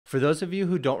For those of you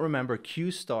who don't remember,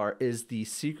 Q-Star is the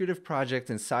secretive project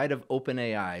inside of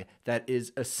OpenAI that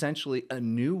is essentially a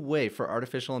new way for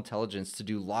artificial intelligence to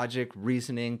do logic,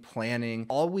 reasoning, planning.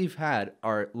 All we've had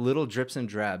are little drips and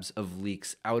drabs of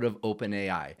leaks out of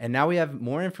OpenAI. And now we have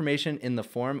more information in the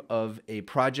form of a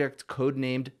project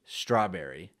codenamed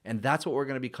Strawberry. And that's what we're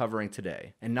going to be covering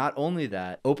today. And not only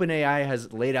that, OpenAI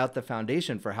has laid out the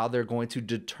foundation for how they're going to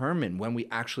determine when we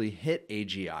actually hit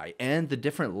AGI and the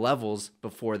different levels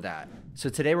before that. So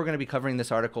today we're going to be covering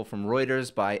this article from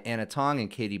Reuters by Anna Tong and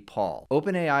Katie Paul.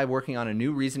 OpenAI working on a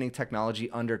new reasoning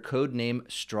technology under codename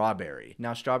Strawberry.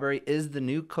 Now, Strawberry is the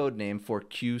new codename for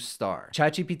Q-Star.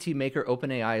 ChatGPT maker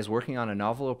OpenAI is working on a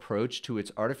novel approach to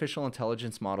its artificial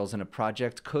intelligence models in a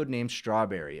project codenamed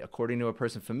Strawberry, according to a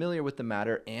person familiar with the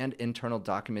matter and internal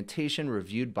documentation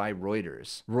reviewed by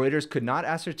Reuters. Reuters could not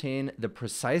ascertain the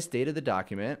precise date of the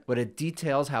document, but it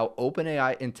details how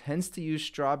OpenAI intends to use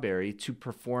Strawberry to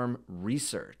perform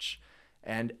research.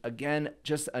 And again,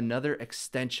 just another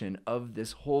extension of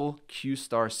this whole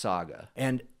Q-Star saga.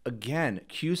 And again,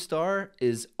 Q-Star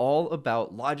is all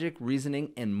about logic,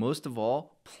 reasoning, and most of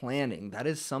all, planning. That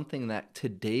is something that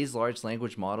today's large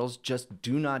language models just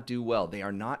do not do well. They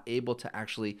are not able to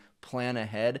actually plan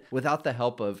ahead without the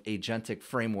help of agentic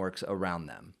frameworks around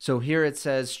them. So here it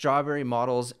says, Strawberry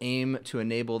models aim to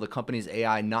enable the company's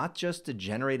AI not just to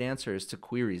generate answers to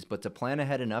queries, but to plan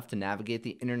ahead enough to navigate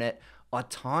the internet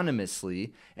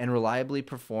autonomously and reliably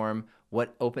perform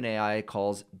what OpenAI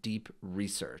calls deep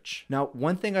research. Now,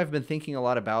 one thing I've been thinking a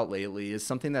lot about lately is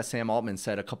something that Sam Altman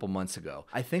said a couple months ago.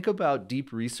 I think about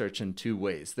deep research in two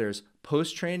ways. There's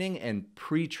post-training and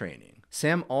pre-training.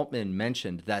 Sam Altman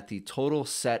mentioned that the total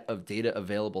set of data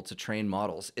available to train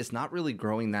models is not really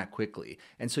growing that quickly.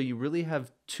 And so you really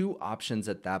have two options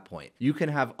at that point. You can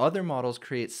have other models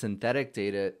create synthetic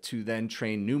data to then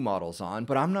train new models on,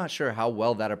 but I'm not sure how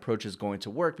well that approach is going to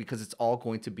work because it's all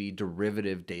going to be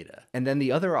derivative data. And then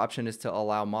the other option is to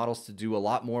allow models to do a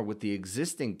lot more with the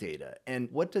existing data. And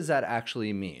what does that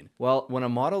actually mean? Well, when a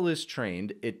model is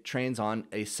trained, it trains on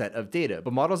a set of data.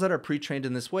 But models that are pre-trained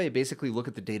in this way basically look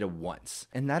at the data once.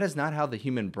 And that is not how the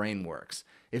human brain works.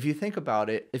 If you think about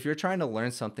it, if you're trying to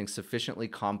learn something sufficiently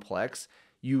complex,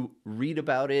 you read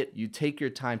about it, you take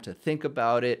your time to think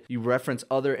about it, you reference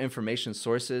other information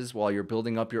sources while you're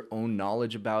building up your own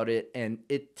knowledge about it, and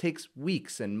it takes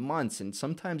weeks and months and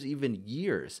sometimes even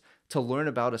years to learn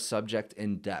about a subject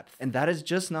in depth. And that is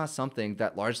just not something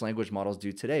that large language models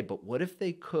do today. But what if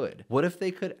they could? What if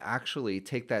they could actually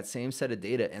take that same set of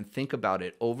data and think about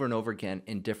it over and over again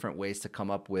in different ways to come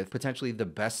up with potentially the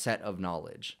best set of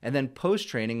knowledge? And then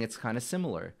post-training, it's kind of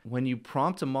similar. When you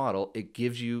prompt a model, it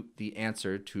gives you the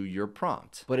answer to your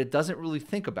prompt, but it doesn't really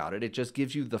think about it. It just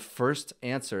gives you the first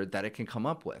answer that it can come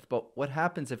up with. But what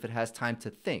happens if it has time to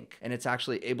think and it's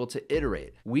actually able to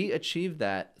iterate? We achieve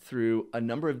that through a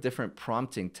number of different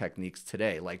prompting techniques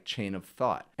today, like chain of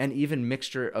thought, and even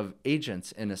mixture of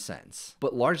agents in a sense.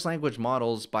 But large language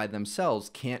models by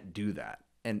themselves can't do that.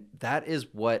 And that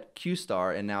is what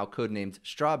Q-Star, and now codenamed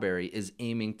Strawberry, is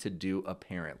aiming to do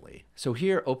apparently. So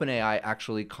here, OpenAI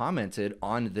actually commented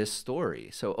on this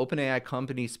story. So OpenAI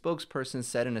company spokesperson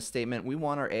said in a statement, "We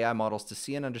want our AI models to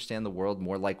see and understand the world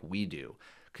more like we do.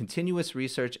 Continuous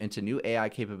research into new AI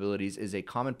capabilities is a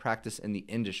common practice in the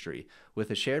industry,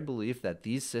 with a shared belief that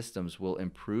these systems will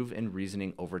improve in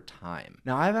reasoning over time."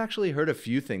 Now, I've actually heard a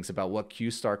few things about what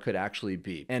Q-Star could actually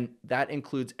be, and that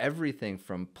includes everything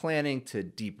from planning to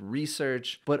deep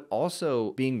research, but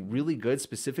also being really good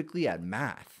specifically at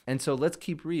math. And so let's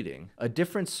keep reading. A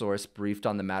different source briefed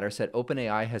on the matter said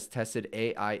OpenAI has tested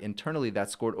AI internally that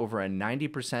scored over a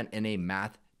 90% in a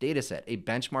math dataset, a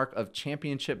benchmark of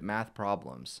championship math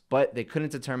problems. But they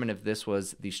couldn't determine if this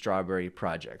was the Strawberry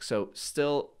project. So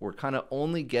still, we're kind of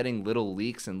only getting little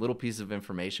leaks and little pieces of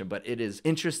information, but it is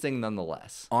interesting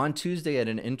nonetheless. On Tuesday at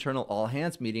an internal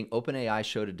all-hands meeting, OpenAI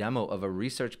showed a demo of a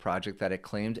research project that it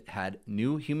claimed had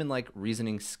new human-like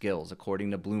reasoning skills, according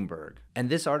to Bloomberg. And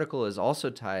this article is also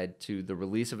tied to the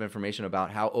release of information about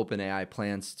how OpenAI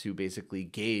plans to basically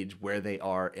gauge where they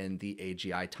are in the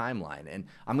AGI timeline. And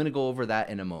I'm going to go over that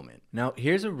in a moment. Now,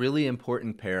 here's a really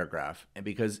important paragraph, and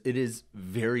because it is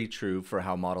very true for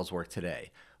how models work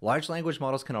today. Large language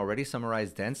models can already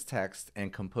summarize dense text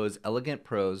and compose elegant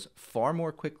prose far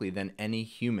more quickly than any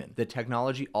human. The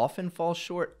technology often falls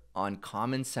short on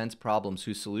common sense problems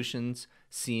whose solutions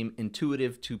seem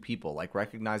intuitive to people, like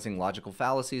recognizing logical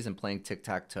fallacies and playing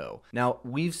tic-tac-toe. Now,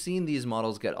 we've seen these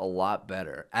models get a lot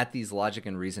better at these logic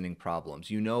and reasoning problems.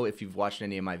 You know, if you've watched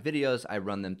any of my videos, I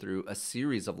run them through a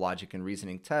series of logic and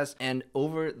reasoning tests, and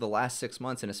over the last 6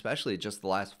 months, and especially just the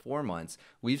last 4 months,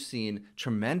 we've seen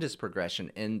tremendous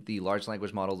progression in the large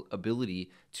language model's ability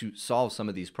to solve some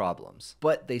of these problems.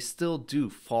 But they still do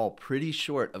fall pretty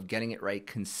short of getting it right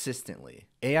consistently.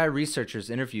 AI researchers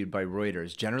interviewed by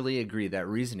Reuters generally agree that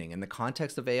reasoning in the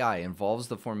context of AI involves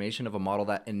the formation of a model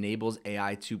that enables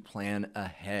AI to plan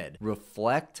ahead,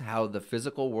 reflect how the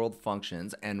physical world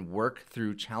functions, and work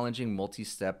through challenging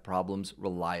multi-step problems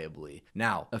reliably.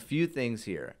 Now, a few things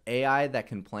here. AI that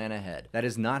can plan ahead. That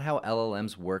is not how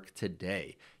LLMs work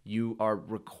today. You are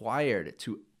required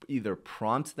to either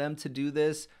prompt them to do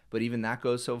this, but even that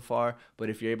goes so far. But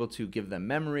if you're able to give them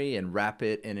memory and wrap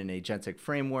it in an agentic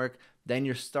framework, then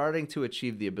you're starting to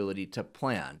achieve the ability to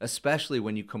plan, especially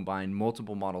when you combine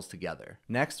multiple models together.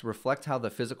 Next, reflect how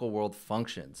the physical world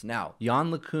functions. Now,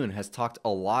 Yann LeCun has talked a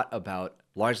lot about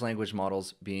large language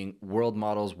models being world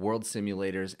models, world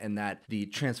simulators, and that the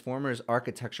Transformers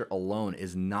architecture alone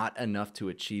is not enough to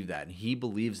achieve that. And he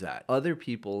believes that. Other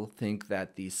people think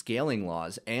that the scaling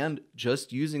laws and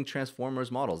just using Transformers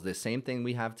models, the same thing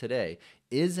we have today,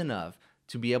 is enough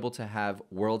to be able to have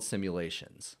world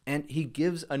simulations. And he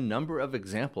gives a number of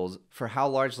examples for how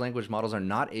large language models are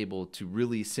not able to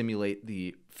really simulate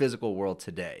the physical world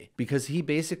today. Because he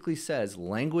basically says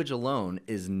language alone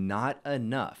is not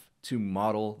enough to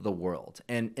model the world.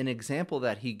 And an example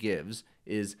that he gives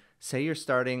is, say you're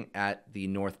starting at the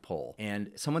North Pole and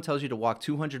someone tells you to walk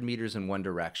 200 meters in one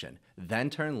direction,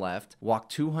 then turn left, walk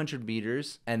 200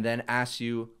 meters, and then asks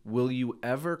you, will you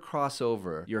ever cross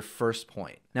over your first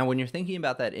point? Now, when you're thinking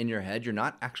about that in your head, you're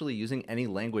not actually using any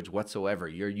language whatsoever.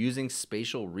 You're using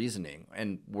spatial reasoning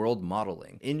and world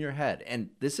modeling in your head.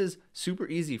 And this is super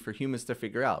easy for humans to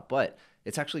figure out, but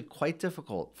it's actually quite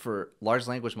difficult for large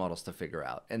language models to figure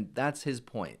out. And that's his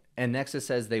point. And next it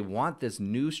says they want this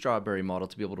new Strawberry model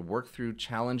to be able to work through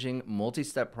challenging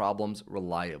multi-step problems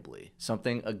reliably.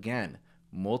 Something, again,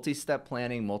 multi-step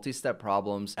planning, multi-step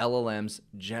problems, LLMs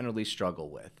generally struggle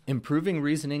with. Improving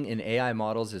reasoning in AI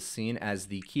models is seen as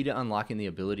the key to unlocking the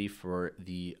ability for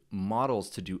the models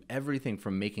to do everything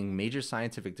from making major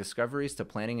scientific discoveries to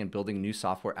planning and building new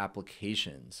software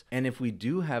applications. And if we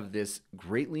do have this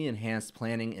greatly enhanced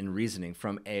planning and reasoning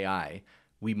from AI,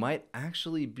 we might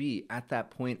actually be at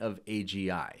that point of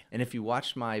AGI. And if you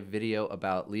watched my video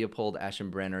about Leopold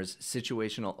Aschenbrenner's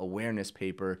situational awareness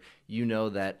paper, you know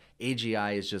that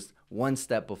AGI is just one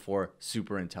step before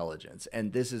superintelligence.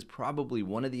 And this is probably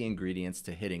one of the ingredients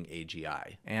to hitting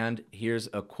AGI. And here's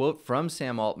a quote from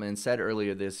Sam Altman, said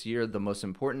earlier this year, the most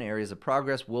important areas of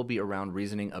progress will be around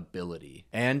reasoning ability.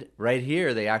 And right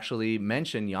here, they actually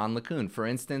mention Yann LeCun. For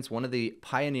instance, one of the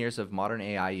pioneers of modern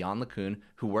AI, Yann LeCun,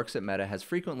 who works at Meta, has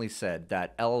frequently said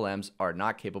that LLMs are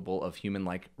not capable of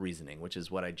human-like reasoning, which is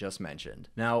what I just mentioned.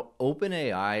 Now,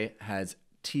 OpenAI has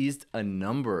teased a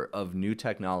number of new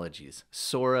technologies,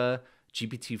 Sora,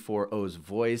 GPT-4o's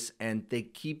voice, and they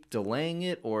keep delaying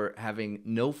it or having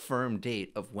no firm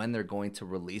date of when they're going to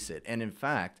release it. And in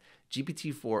fact,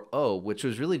 GPT-4o, which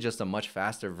was really just a much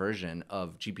faster version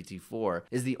of GPT-4,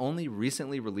 is the only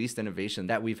recently released innovation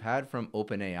that we've had from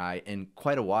OpenAI in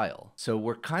quite a while. So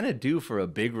we're kind of due for a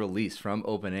big release from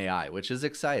OpenAI, which is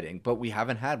exciting, but we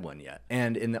haven't had one yet.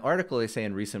 And in the article, they say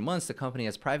in recent months, the company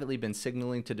has privately been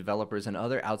signaling to developers and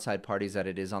other outside parties that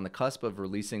it is on the cusp of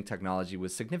releasing technology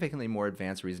with significantly more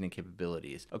advanced reasoning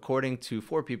capabilities, according to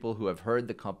 4 people who have heard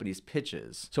the company's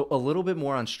pitches. So a little bit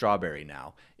more on Strawberry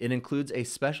now. It includes a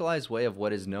specialized way of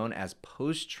what is known as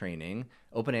post-training.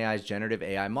 OpenAI's generative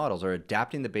AI models are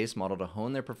adapting the base model to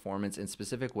hone their performance in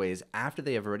specific ways after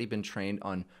they have already been trained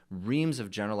on reams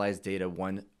of generalized data,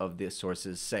 one of the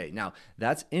sources say. Now,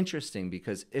 that's interesting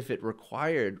because if it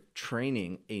required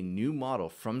training a new model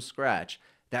from scratch,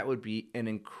 that would be an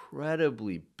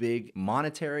incredibly big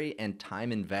monetary and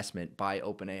time investment by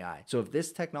OpenAI. So if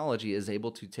this technology is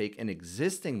able to take an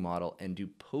existing model and do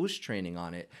post-training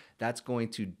on it, that's going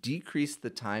to decrease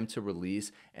the time to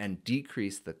release and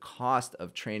decrease the cost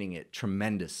of training it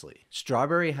tremendously.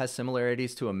 Strawberry has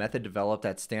similarities to a method developed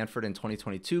at Stanford in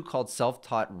 2022 called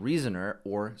Self-Taught Reasoner,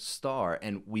 or STAR,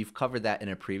 and we've covered that in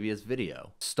a previous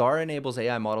video. STAR enables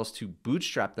AI models to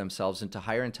bootstrap themselves into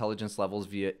higher intelligence levels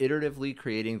via iteratively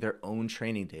creating their own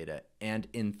training data. and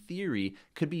in theory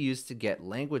could be used to get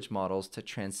language models to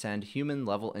transcend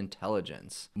human-level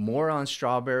intelligence. More on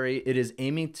Strawberry, it is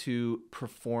aiming to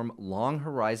perform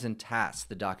long-horizon tasks,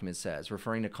 the document says,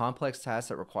 referring to complex tasks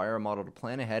that require a model to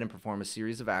plan ahead and perform a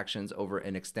series of actions over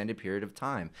an extended period of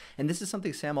time. And this is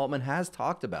something Sam Altman has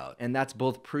talked about, and that's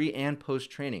both pre and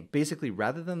post-training. Basically,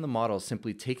 rather than the model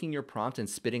simply taking your prompt and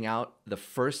spitting out the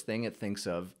first thing it thinks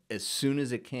of as soon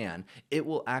as it can, it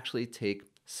will actually take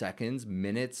seconds,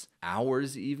 minutes,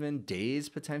 hours, even days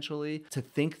potentially to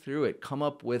think through it, come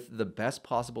up with the best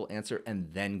possible answer, and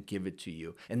then give it to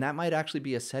you. And that might actually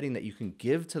be a setting that you can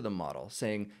give to the model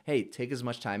saying, hey, take as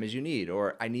much time as you need,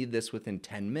 or I need this within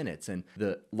 10 minutes. And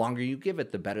the longer you give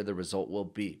it, the better the result will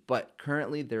be. But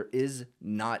currently there is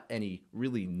not any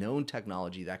really known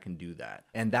technology that can do that.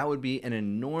 And that would be an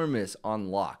enormous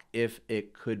unlock if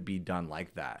it could be done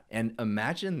like that. And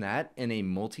imagine that in a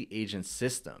multi-agent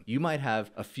system. You might have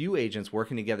a few agents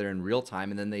working together in real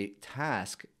time, and then they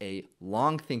task a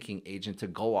long thinking agent to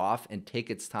go off and take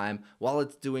its time while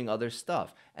it's doing other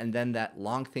stuff. And then that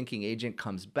long thinking agent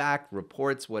comes back,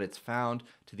 reports what it's found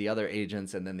to the other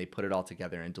agents, and then they put it all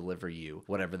together and deliver you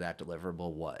whatever that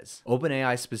deliverable was.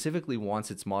 OpenAI specifically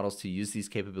wants its models to use these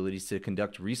capabilities to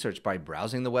conduct research by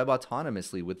browsing the web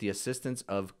autonomously with the assistance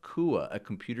of Kua, a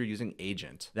computer using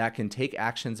agent that can take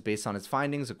actions based on its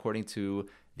findings according to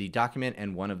the document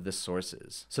and one of the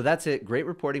sources. So that's it. Great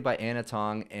reporting by Anna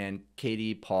Tong and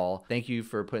Katie Paul. Thank you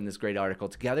for putting this great article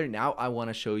together. Now I want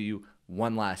to show you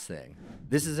one last thing.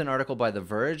 This is an article by The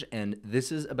Verge, and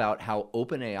this is about how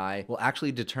OpenAI will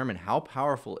actually determine how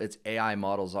powerful its AI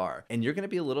models are. And you're going to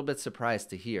be a little bit surprised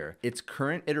to hear its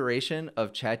current iteration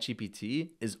of ChatGPT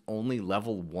is only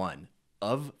level 1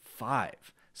 of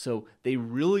 5. So they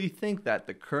really think that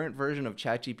the current version of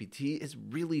ChatGPT is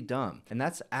really dumb. And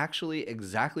that's actually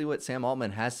exactly what Sam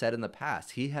Altman has said in the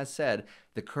past. He has said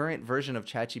the current version of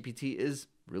ChatGPT is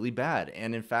really bad.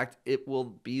 And in fact, it will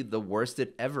be the worst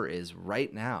it ever is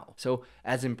right now. So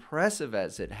as impressive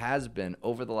as it has been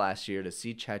over the last year to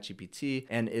see ChatGPT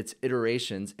and its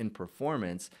iterations in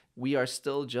performance, we are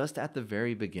still just at the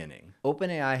very beginning.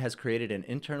 OpenAI has created an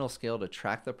internal scale to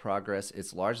track the progress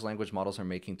its large language models are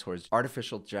making towards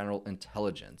artificial general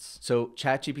intelligence. So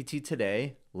ChatGPT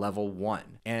today, level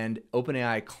 1. And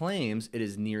OpenAI claims it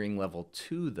is nearing level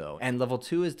 2 though. And level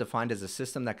 2 is defined as a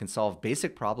system that can solve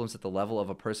basic problems at the level of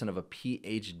a person of a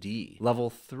PhD. Level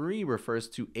 3 refers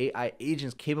to AI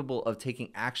agents capable of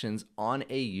taking actions on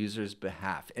a user's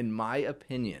behalf. In my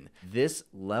opinion, this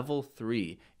level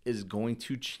 3 is going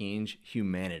to change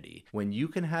humanity. When you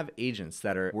can have agents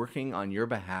that are working on your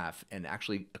behalf and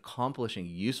actually accomplishing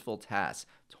useful tasks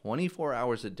 24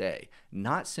 hours a day,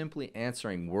 not simply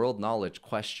answering world knowledge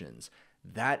questions,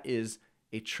 that is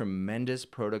a tremendous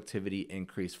productivity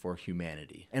increase for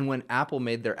humanity. And when Apple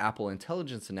made their Apple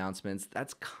Intelligence announcements,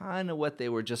 that's kind of what they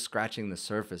were just scratching the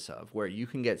surface of, where you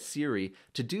can get Siri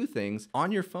to do things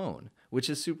on your phone, which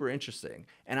is super interesting.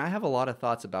 And I have a lot of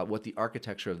thoughts about what the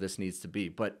architecture of this needs to be,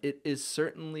 but it is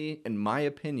certainly, in my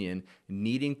opinion,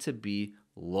 needing to be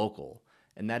local.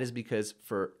 And that is because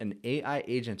for an AI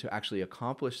agent to actually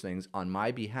accomplish things on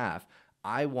my behalf,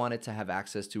 I want it to have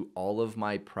access to all of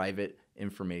my private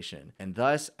information. And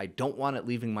thus, I don't want it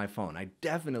leaving my phone. I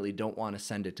definitely don't want to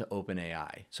send it to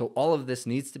OpenAI. So all of this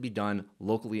needs to be done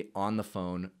locally on the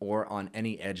phone or on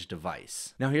any edge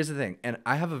device. Now, here's the thing, and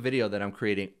I have a video that I'm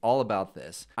creating all about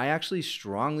this. I actually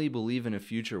strongly believe in a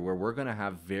future where we're going to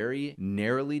have very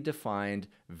narrowly defined,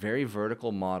 very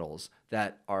vertical models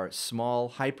that are small,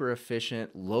 hyper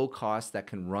efficient, low cost that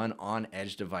can run on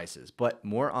edge devices, but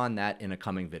more on that in a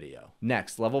coming video.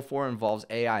 Next, level 4 involves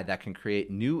AI that can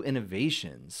create new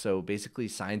innovations. So basically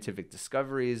scientific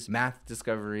discoveries, math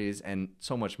discoveries, and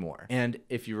so much more. And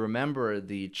if you remember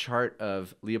the chart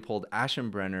of Leopold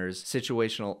Aschenbrenner's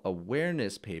situational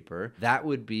awareness paper, that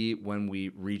would be when we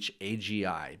reach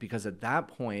AGI, because at that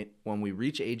point, when we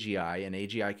reach AGI and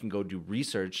AGI can go do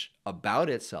research about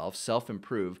itself,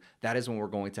 self-improve, that is when we're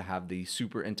going to have the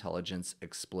super intelligence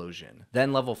explosion.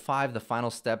 Then level 5, the final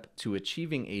step to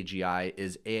achieving AGI,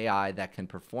 is AI that can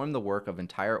perform the work of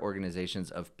entire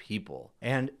organizations of people.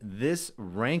 And this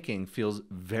ranking feels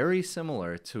very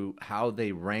similar to how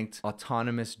they ranked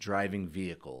autonomous driving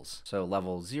vehicles. So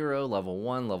level 0, level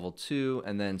 1, level 2,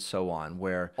 and then so on,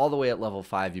 where all the way at level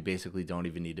 5, you basically don't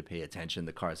even need to pay attention.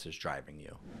 The car's just driving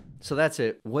you. So that's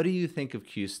it. What do you think of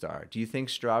Q-Star? Do you think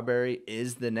Strawberry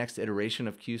is the next iteration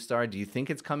of Q-Star? Do you think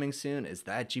it's coming soon? Is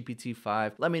that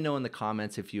GPT-5? Let me know in the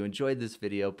comments. If you enjoyed this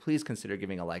video, please consider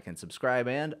giving a like and subscribe,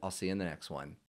 and I'll see you in the next one.